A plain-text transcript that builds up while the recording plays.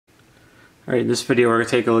Alright, in this video we're going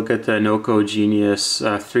to take a look at the Noco Genius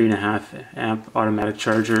 3.5 amp automatic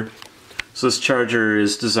charger. So this charger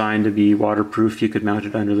is designed to be waterproof. You could mount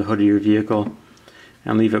it under the hood of your vehicle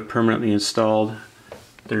and leave it permanently installed.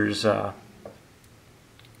 There's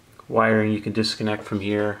wiring you can disconnect from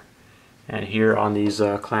here and here on these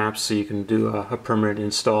clamps, so you can do a permanent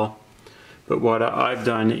install. But what I've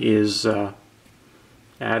done is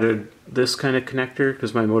added this kind of connector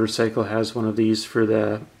because my motorcycle has one of these for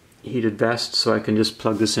the heated vest, so I can just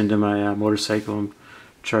plug this into my motorcycle and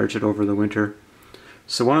charge it over the winter.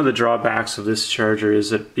 So one of the drawbacks of this charger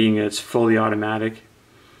is that being it's fully automatic,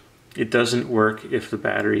 it doesn't work if the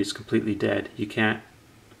battery is completely dead. You can't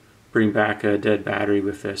bring back a dead battery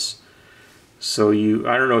with this. So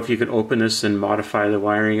I don't know if you can open this and modify the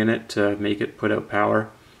wiring in it to make it put out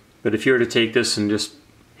power, but if you were to take this and just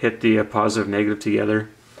hit the positive and negative together,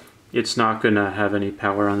 it's not going to have any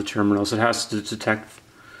power on the terminals. It has to detect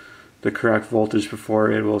the correct voltage before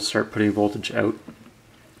it will start putting voltage out,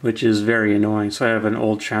 which is very annoying. So I have an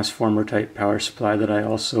old transformer type power supply that I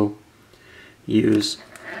also use.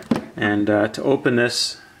 And to open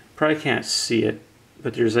this, probably can't see it,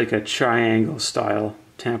 but there's like a triangle style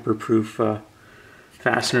tamper-proof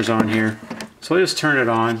fasteners on here. So I just turn it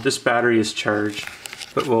on. This battery is charged,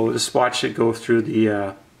 but we'll just watch it go through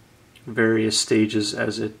the various stages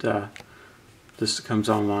as this comes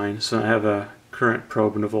online. So I have a current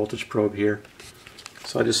probe and a voltage probe here.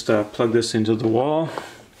 So I just plug this into the wall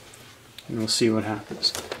and we'll see what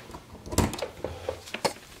happens.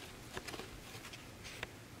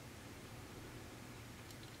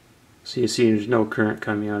 So you see there's no current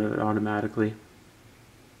coming out of it automatically.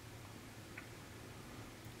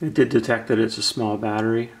 It did detect that it's a small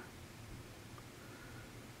battery.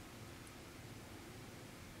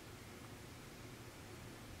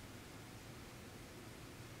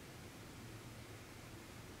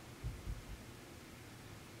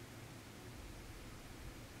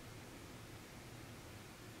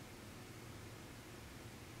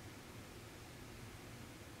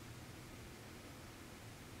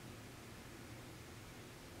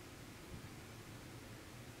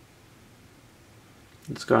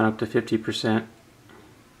 It's gone up to 50%.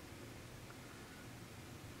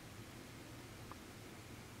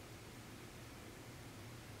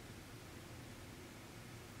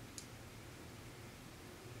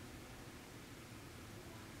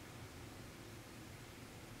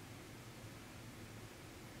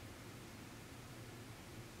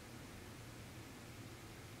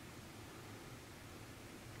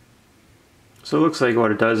 So it looks like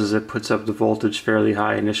what it does is it puts up the voltage fairly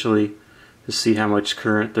high initially to see how much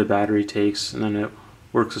current the battery takes, and then it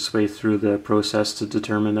works its way through the process to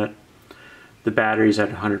determine that the battery's at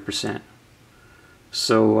 100%.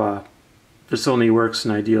 So this only works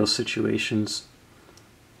in ideal situations.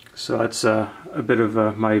 So that's a bit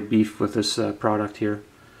of my beef with this product here.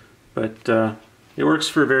 But it works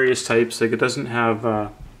for various types. Like, it doesn't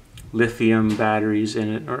have lithium batteries in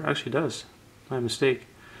it, or actually does, my mistake.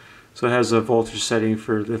 So it has a voltage setting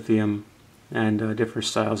for lithium and different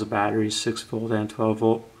styles of batteries, 6 volt and 12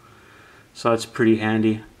 volt. So that's pretty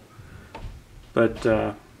handy. But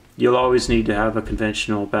you'll always need to have a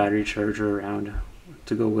conventional battery charger around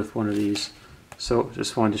to go with one of these. So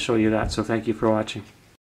just wanted to show you that. So thank you for watching.